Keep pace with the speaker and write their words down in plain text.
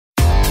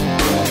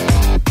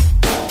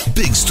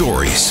Big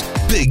stories,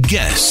 big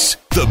guests,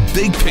 the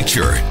big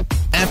picture.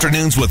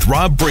 Afternoons with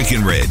Rob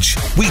Breckenridge.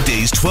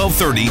 Weekdays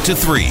 1230 to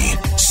 3,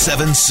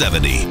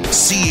 770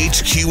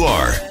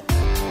 CHQR.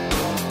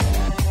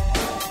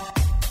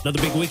 Another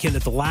big weekend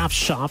at the Laugh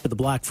Shop at the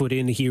Blackfoot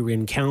Inn here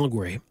in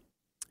Calgary.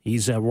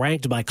 He's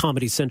ranked by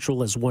Comedy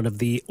Central as one of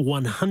the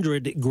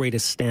 100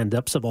 greatest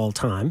stand-ups of all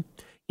time.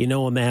 You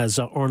know him as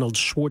Arnold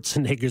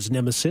Schwarzenegger's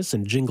nemesis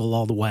in Jingle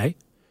All the Way.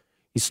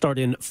 He starred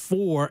in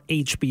 4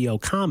 HBO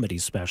comedy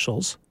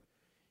specials.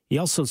 He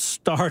also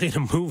starred in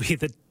a movie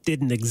that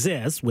didn't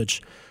exist,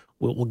 which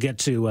we'll get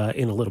to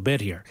in a little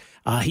bit here.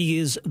 He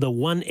is the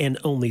one and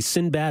only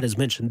Sinbad, as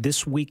mentioned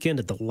this weekend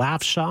at the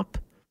Laugh Shop,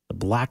 the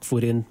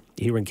Blackfoot Inn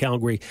here in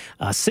Calgary.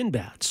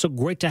 Sinbad, so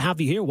great to have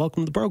you here.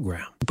 Welcome to the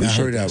program. I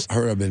heard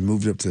I've been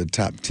moved up to the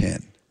top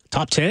 10.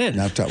 Top 10?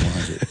 Not top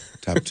 100,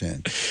 top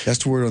 10.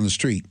 That's the word on the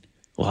street.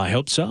 Well, I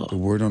hope so. The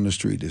word on the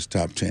street is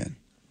top 10.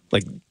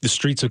 Like the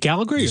streets of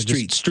Calgary? The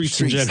streets. Streets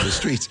in general? The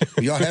streets.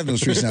 Y'all have no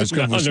streets now. It's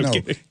covered with snow.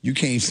 Kidding. You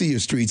can't see your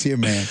streets here,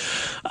 man.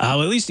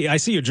 Well, at least I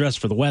see you're dressed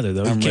for the weather,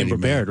 though. You came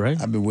prepared, man.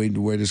 right? I've been waiting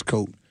to wear this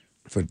coat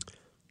for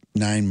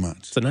 9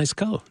 months. It's a nice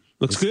coat.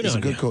 Looks good on you. It's a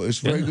good coat.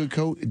 It's a very good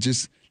coat.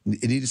 It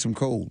needed some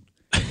cold.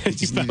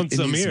 You found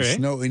some here, eh?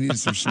 Snow. It needed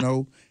some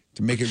snow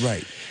to make it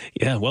right.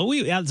 Yeah, well,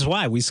 that's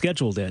why we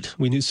scheduled it.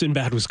 We knew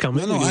Sinbad was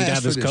coming. No, we I needed to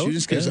asked have for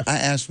his this. coat. I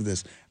asked for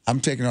this. I'm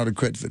taking all the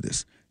credit for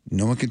this.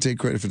 No one can take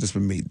credit for this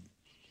but me.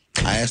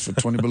 I asked for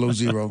 20 below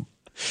zero.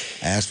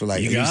 I asked for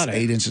like at least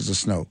 8 inches of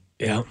snow.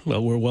 Yeah,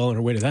 well, we're well on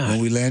our way to that.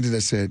 When we landed, I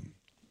said,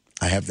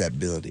 I have that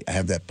ability. I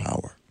have that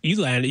power.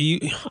 You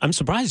landed. I'm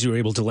surprised you were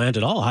able to land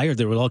at all. I heard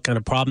there were all kind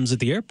of problems at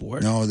the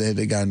airport. No,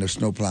 they got in the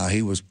snow plow.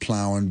 He was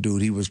plowing,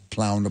 dude. He was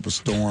plowing up a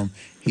storm.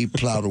 He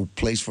plowed a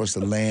place for us to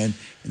land.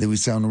 And then we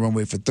sat on the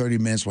runway for 30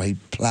 minutes while he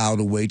plowed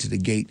away to the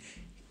gate.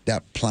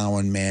 That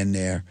plowing man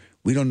there.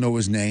 We don't know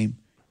his name,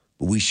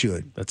 but we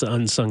should. That's an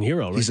unsung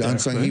hero right He's an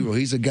unsung hero.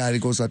 He's a guy that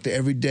goes out there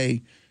every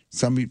day.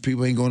 Some of you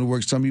people ain't going to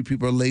work. Some of you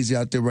people are lazy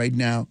out there right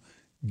now.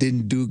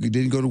 Didn't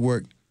go to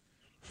work.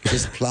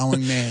 This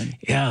plowing man.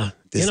 Yeah.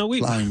 This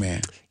plowing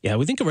man. Yeah,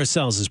 we think of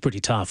ourselves as pretty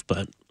tough,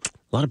 but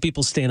a lot of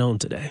people staying home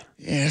today.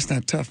 Yeah, that's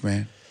not tough,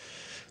 man.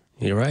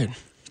 You're right.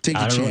 Take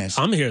a chance.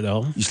 I'm here,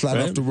 though. You slide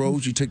off the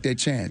road, you take that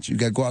chance. You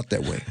got to go out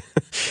that way.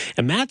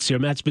 And Matt's here.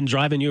 Matt's been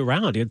driving you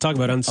around. You talk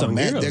about unsung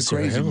heroes. They're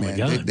crazy, Oh, man. My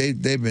God.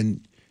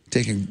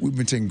 We've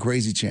been taking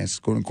crazy chances,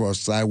 going across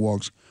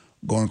sidewalks,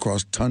 going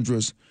across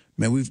tundras.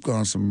 Man, we've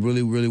gone some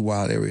really, really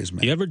wild areas,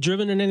 man. You ever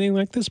driven in anything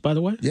like this, by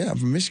the way? Yeah, I'm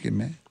from Michigan,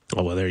 man.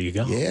 Oh, well, there you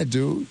go. Yeah,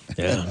 dude.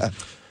 Yeah.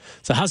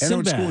 So how's and Sinbad? I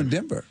went to school in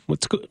Denver.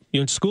 You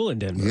went to school in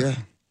Denver? Yeah.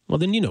 Well,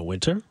 then you know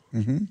winter.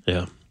 Mm-hmm.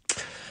 Yeah.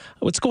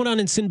 What's going on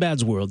in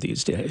Sinbad's world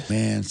these days?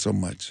 Man, so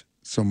much,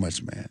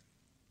 man.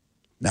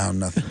 Now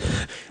nothing.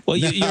 Well,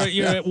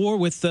 you're at war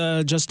with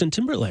Justin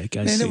Timberlake.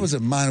 I see. That was a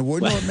minor war.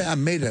 You know what,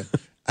 man?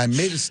 I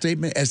made a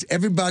statement, as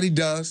everybody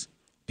does.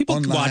 People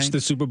online. watch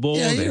the Super Bowl.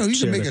 Yeah, you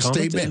can make a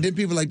statement, yeah. and then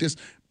people like this.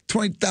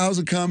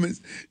 20,000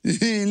 comments.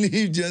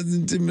 Leave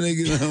Justin Timberlake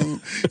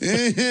alone.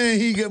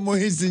 He got more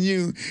hits than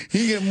you.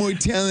 He got more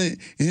talent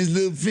in his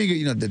little finger.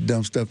 You know, the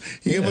dumb stuff.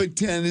 He got more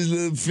talent in his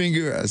little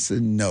finger. I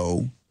said,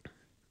 no.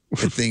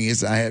 The thing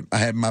is, I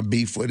had my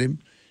beef with him.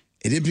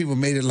 And then people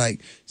made it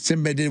like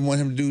Sinbad didn't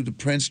want him to do the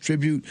Prince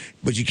tribute,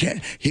 but you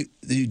can't.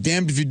 You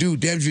damned if you do,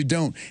 damned if you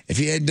don't. If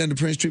he hadn't done the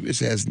Prince tribute,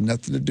 it has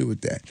nothing to do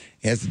with that.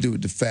 It has to do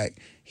with the fact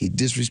he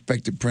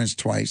disrespected Prince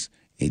twice.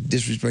 He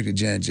disrespected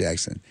Janet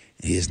Jackson.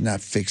 And he has not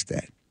fixed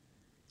that.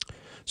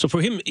 So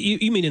for him,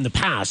 you mean in the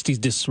past he's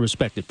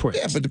disrespected Prince?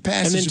 Yeah, but the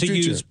past is your future. And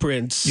then to use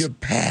Prince. Your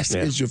past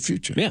is your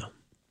future. Yeah.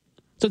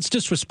 So it's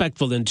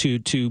disrespectful then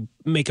to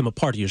make him a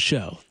part of your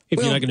show if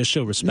you're not going to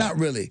show respect. Not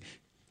really.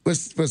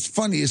 What's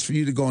funny is for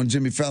you to go on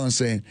Jimmy Fallon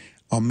saying,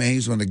 oh, man,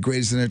 he's one of the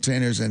greatest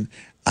entertainers, and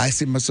I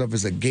see myself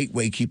as a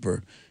gateway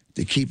keeper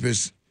to keep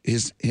his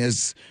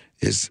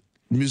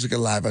music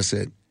alive. I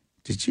said,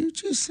 did you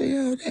just say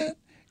all that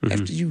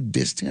after you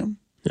dissed him?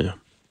 Yeah.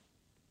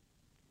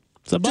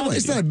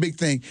 It's not a big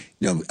thing.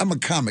 You know, I'm a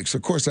comic, so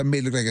of course I made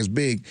it look like it's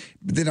big,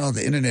 but then all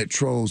the internet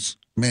trolls,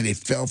 man, they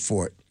fell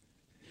for it.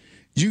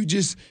 You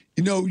just,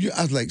 I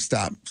was like,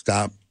 stop.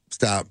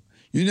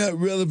 You're not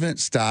relevant.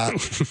 Stop.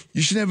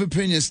 You should have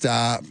opinions.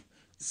 Stop.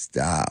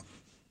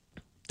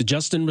 Did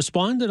Justin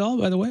respond at all,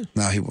 by the way?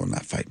 No, he will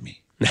not fight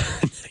me.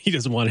 He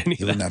doesn't want any of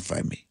that. He will not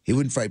fight me. He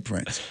wouldn't fight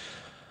Prince.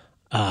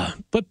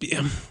 But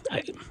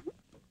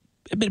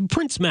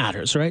Prince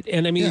matters, right?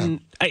 And I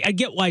mean, I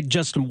get why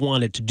Justin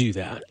wanted to do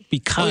that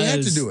because he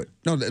had to do it.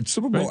 No, the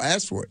Super Bowl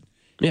asked for it.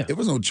 Yeah, it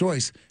was no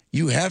choice.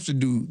 You have to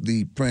do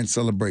the Prince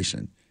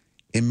celebration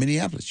in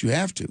Minneapolis. You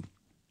have to.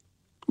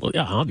 Well,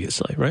 yeah,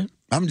 obviously, right?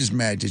 I'm just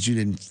mad that you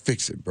didn't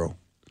fix it, bro.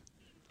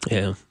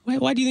 Yeah.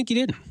 Why do you think you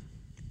didn't?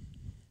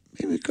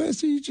 Maybe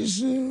because he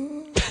just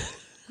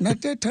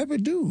not that type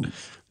of dude.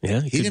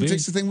 Yeah, he didn't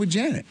fix the thing with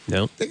Janet.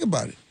 No. Think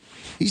about it.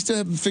 He still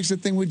hasn't fixed the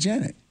thing with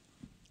Janet.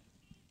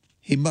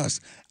 He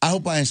must. I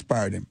hope I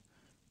inspired him.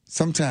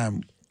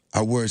 Sometimes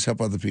our words help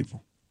other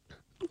people.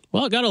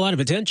 Well, it got a lot of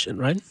attention,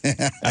 right?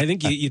 I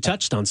think you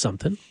touched on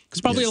something.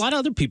 Because probably a lot of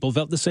other people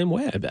felt the same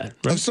way, I bet.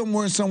 Right?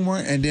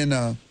 Somewhere, and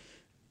then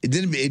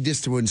it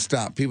just wouldn't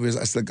stop. People, I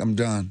was like, I'm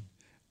done.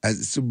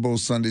 As Super Bowl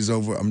Sunday's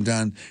over, I'm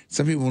done.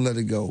 Some people won't let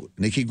it go.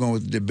 And they keep going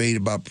with the debate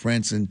about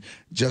Prince and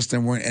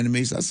Justin weren't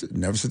enemies. I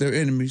never said they were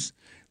enemies.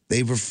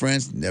 They were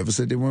friends. Never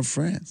said they weren't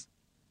friends.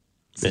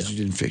 Said you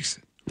didn't fix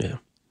it. Yeah.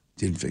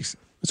 Didn't fix it.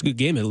 It's a good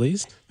game, at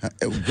least.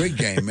 It was a great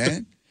game,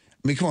 man.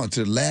 I mean, come on,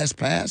 to the last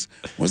pass.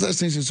 When's that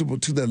thing in the Super Bowl?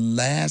 To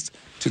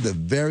the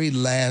very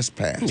last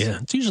pass. Yeah,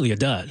 it's usually a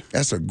dud.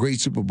 That's a great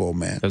Super Bowl,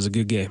 man. That was a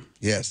good game.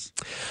 Yes.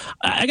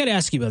 I got to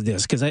ask you about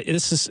this because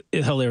this is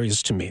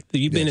hilarious to me.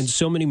 You've been in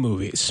so many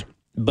movies,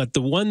 but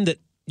the one that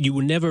you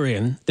were never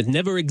in, that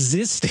never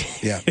existed.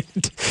 Yeah.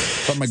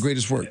 But my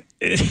greatest work.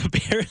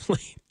 Apparently.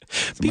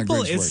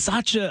 People, it's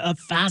such a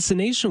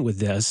fascination with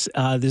this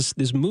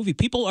movie.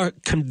 People are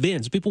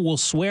convinced. People will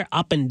swear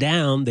up and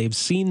down they've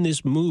seen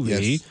this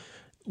movie,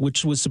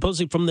 which was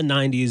supposedly from the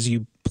 90s.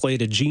 You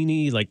played a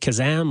genie like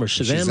Kazam or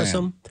Shazam or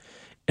something.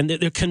 And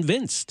they're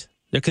convinced.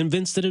 They're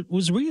convinced that it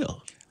was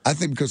real. I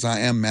think because I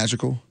am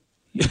magical.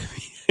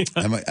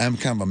 I'm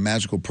kind of a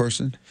magical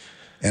person.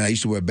 And I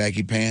used to wear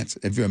baggy pants.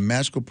 If you're a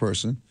magical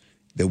person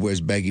that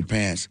wears baggy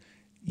pants,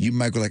 you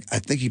might go like, I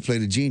think he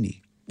played a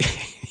genie.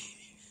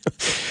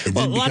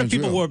 Well, a lot of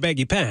people wore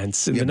baggy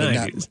pants in the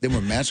 90s. They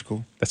were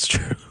magical. That's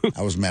true.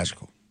 I was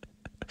magical.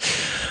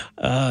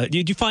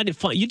 Did you find it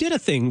fun? You did a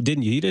thing,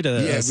 didn't you? You did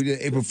we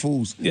did April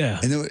Fools. Yeah.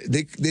 And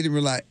they didn't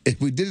realize, if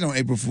we did it on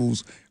April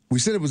Fools, we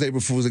said it was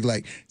April Fools. They're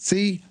like,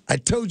 see, I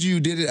told you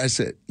did it. I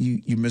said,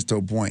 you missed the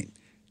whole point.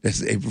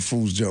 That's an April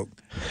Fool's joke.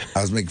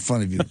 I was making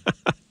fun of you.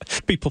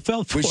 People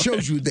fell for it. Which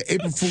shows you that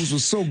April Fools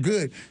was so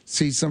good.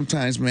 See,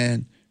 sometimes,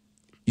 man,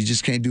 you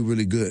just can't do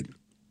really good.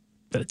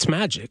 But it's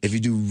magic. If you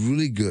do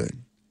really good,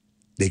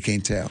 they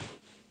can't tell.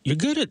 You're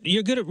good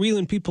at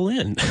reeling people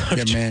in.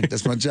 Yeah, man,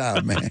 that's my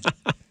job, man.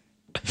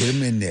 Get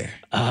them in there.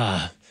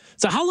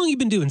 So how long you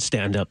been doing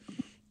stand-up,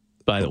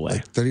 by the way?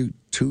 Like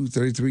 32,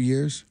 33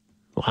 years.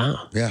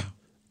 Wow. Yeah.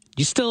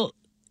 You still,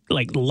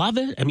 love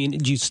it? I mean,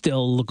 do you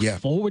still look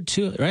forward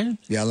to it, right?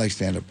 Yeah, I like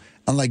stand-up.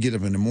 I like get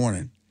up in the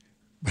morning,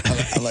 but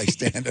I like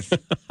stand-up.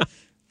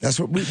 That's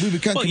what we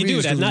become. Well, you do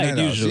it at night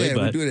usually.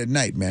 Yeah, we do it at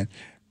night, man.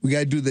 We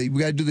gotta do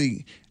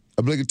the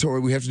obligatory.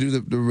 We have to do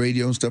the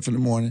radio and stuff in the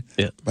morning.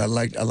 Yeah. But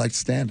I like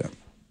stand-up.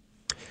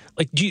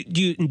 Do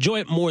you enjoy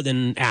it more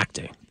than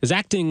acting? Is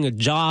acting a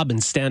job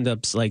and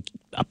stand-up's like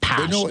a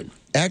passion? You know what?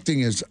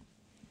 Acting is.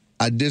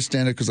 I did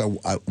stand-up because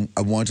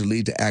I want to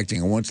lead to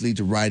acting. I want to lead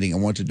to writing. I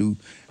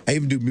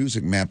even do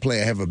music, man. I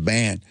have a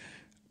band.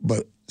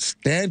 But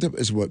stand-up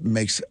is what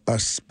makes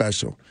us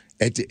special.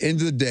 At the end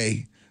of the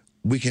day,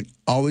 we can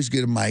always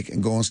get a mic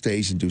and go on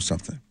stage and do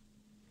something.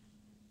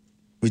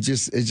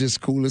 It's just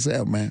cool as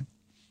hell, man.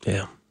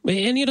 Yeah.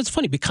 And it's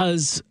funny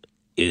because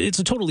it's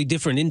a totally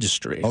different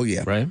industry. Oh,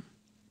 yeah. Right?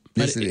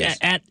 Yes, but it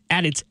is.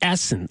 At its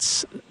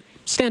essence,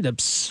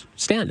 stand-up's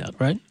stand-up,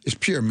 right? It's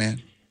pure,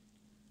 man.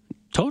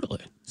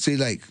 Totally. See,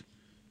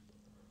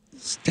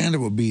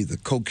 stand-up would be the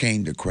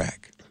cocaine to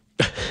crack,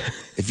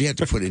 if you had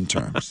to put it in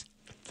terms.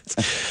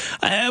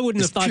 I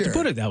wouldn't have thought to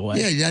put it that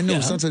way. Yeah, I know. Yeah.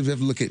 Sometimes we have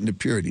to look at it in the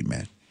purity,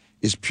 man.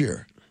 It's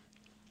pure.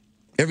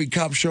 Every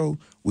cop show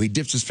where he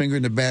dips his finger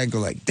in the bag and go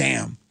like,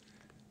 damn,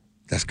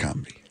 that's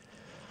comedy.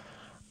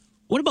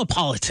 What about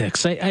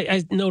politics?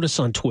 I notice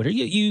on Twitter,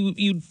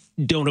 you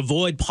don't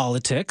avoid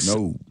politics.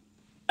 No.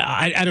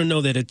 I don't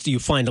know that you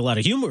find a lot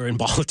of humor in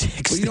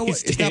politics. Well, you know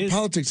what? It's not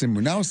politics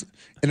anymore. Now,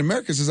 in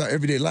America, this is our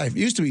everyday life. It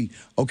used to be,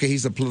 okay,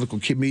 he's a political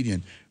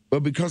comedian.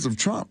 But because of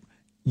Trump,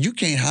 you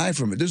can't hide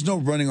from it. There's no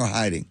running or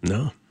hiding.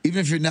 No.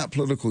 Even if you're not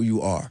political,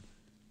 you are.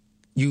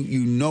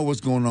 You know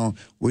what's going on.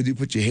 Whether you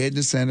put your head in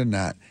the sand or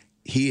not,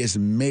 he has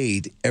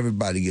made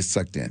everybody get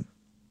sucked in.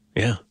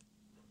 Yeah.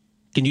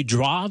 Can you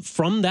draw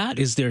from that?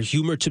 Is there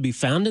humor to be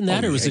found in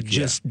that, or is it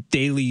just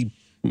daily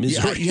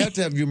misery? Yeah, you have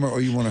to have humor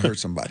or you want to hurt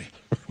somebody.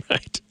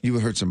 Right. You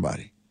would hurt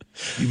somebody.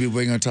 You'd be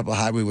waiting on top of a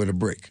highway with a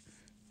brick.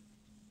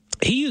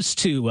 He used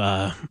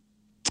to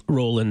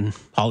roll in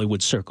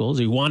Hollywood circles.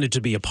 He wanted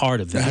to be a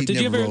part of that.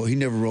 He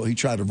never rolled. He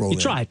tried to roll in.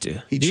 He tried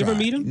to. Did you ever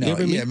meet him? No,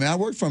 man. I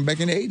worked for him back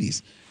in the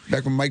 80s.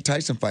 Back when Mike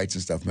Tyson fights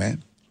and stuff,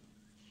 man.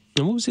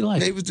 And what was he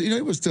like? He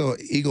was still an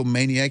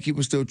egomaniac. He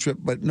was still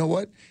tripped. But you know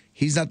what?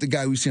 He's not the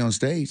guy we see on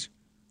stage.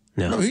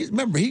 No.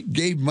 Remember, he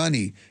gave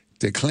money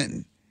to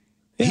Clinton.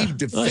 Yeah. He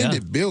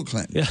defended Bill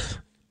Clinton. Yeah.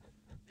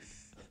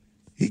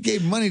 He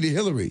gave money to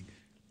Hillary.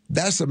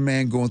 That's a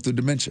man going through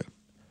dementia.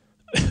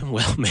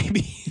 Well,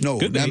 maybe. No,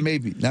 not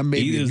maybe. Not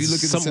maybe. If you look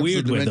at the symptoms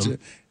of dementia,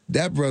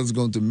 that brother's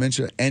going through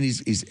dementia, and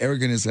he's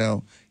arrogant as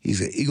hell. He's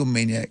an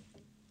egomaniac.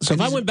 So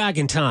if I went back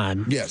in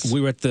time, yes, we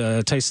were at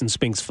the Tyson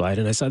Spinks fight,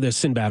 and I saw there's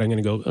Sinbad. I'm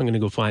going to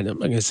go find him.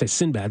 I'm going to say,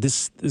 Sinbad,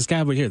 this guy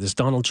over here, this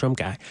Donald Trump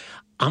guy.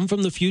 I'm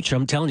from the future.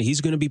 I'm telling you, he's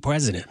going to be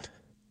president.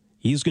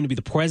 He's going to be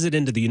the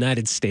president of the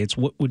United States.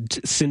 What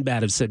would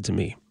Sinbad have said to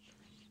me?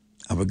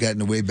 I would have gotten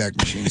the Wayback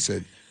Machine and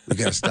said, we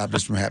got to stop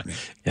this from happening.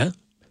 Yeah.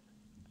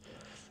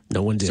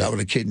 No one did. So I would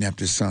have kidnapped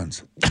his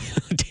sons.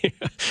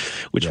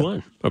 Which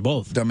one? Or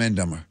both? Dumb and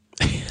Dumber.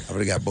 I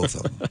would have got both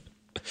of them.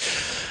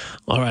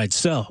 All right,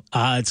 so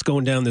it's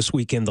going down this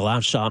weekend, the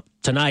Laugh Shop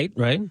tonight,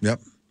 right?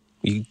 Yep.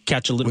 You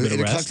catch a little bit of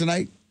 8 o'clock rest.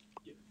 tonight?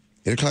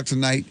 8 o'clock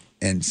tonight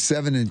and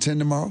 7 and 10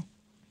 tomorrow?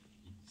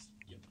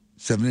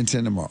 7 and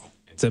 10 tomorrow.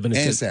 7 and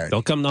 10. Saturday.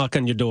 They'll come knock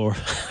on your door.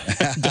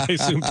 I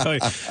assume,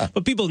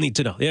 but people need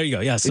to know. There you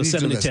go. Yeah, so They need to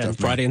 7 know and that 10, stuff,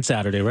 man. Friday and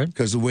Saturday, right?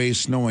 Because the way it's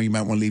snowing, you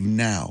might want to leave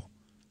now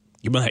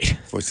You might.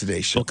 for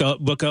today's show.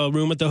 Book a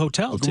room at the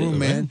hotel, Book a too. room,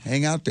 man. right?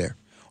 Hang out there.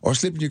 Or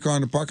sleep in your car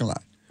in the parking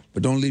lot.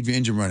 But don't leave your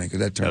engine running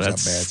because that turns out bad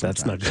sometimes.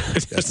 That's not good.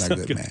 That's not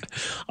good, man.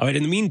 All right,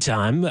 in the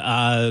meantime,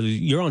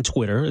 you're on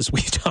Twitter, as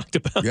we talked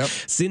about. Yep.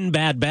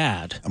 Sinbad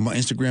Bad. I'm on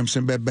Instagram,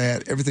 Sinbad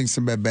Bad. Everything's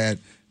Sinbad Bad.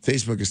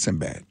 Facebook is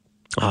Sinbad.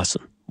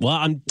 Awesome. Well,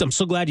 I'm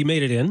so glad you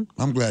made it in.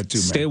 I'm glad too,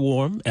 man. Stay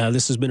warm.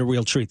 This has been a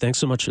real treat. Thanks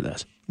so much for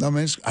this. No,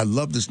 man, I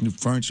love this new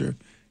furniture,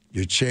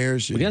 your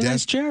chairs, your We got desk.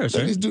 nice chairs,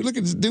 Look, right? look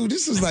at this dude.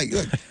 This is like,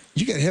 look,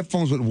 you got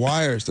headphones with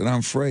wires that I'm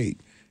afraid.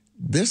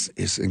 This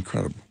is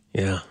incredible.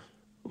 Yeah.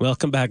 Well,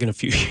 come back in a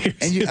few years.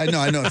 And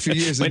I know. A few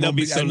years. Might it not won't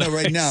be be, so I know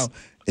right nice. now.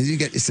 And you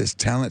got, it says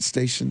Talent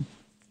Station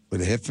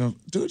with a headphone.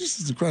 Dude, this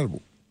is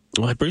incredible.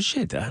 Well, I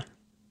appreciate that.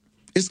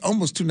 It's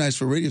almost too nice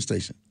for a radio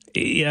station.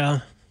 Yeah.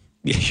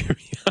 Yeah.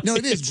 No,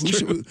 it is.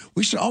 It's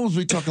We should almost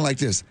be talking like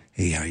this.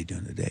 Hey, how you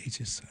doing today?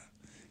 Just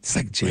it's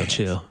like jazz. Real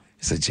chill.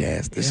 It's a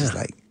jazz. This is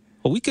like,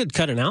 Well, we could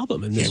cut an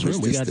album in this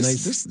room. We got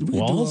nice we can do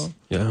walls. all-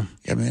 Yeah.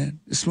 yeah, man.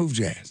 It's smooth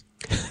jazz.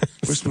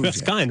 We're smooth Best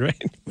jazz. kind,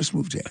 right? We're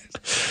smooth jazz.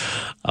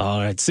 All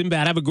right.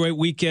 Sinbad, have a great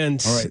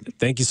weekend. All right.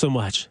 Thank you so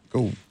much.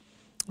 Cool.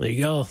 There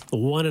you go. The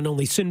one and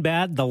only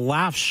Sinbad,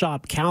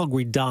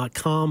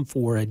 thelaughshopcalgary.com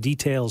for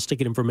details,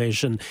 ticket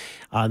information.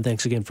 And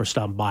thanks again for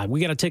stopping by. We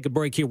got to take a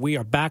break here. We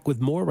are back with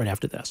more right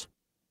after this.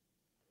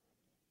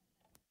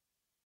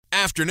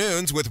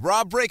 Afternoons with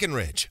Rob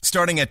Breckenridge,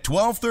 starting at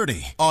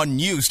 12:30 on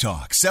News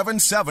Talk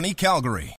 770 Calgary.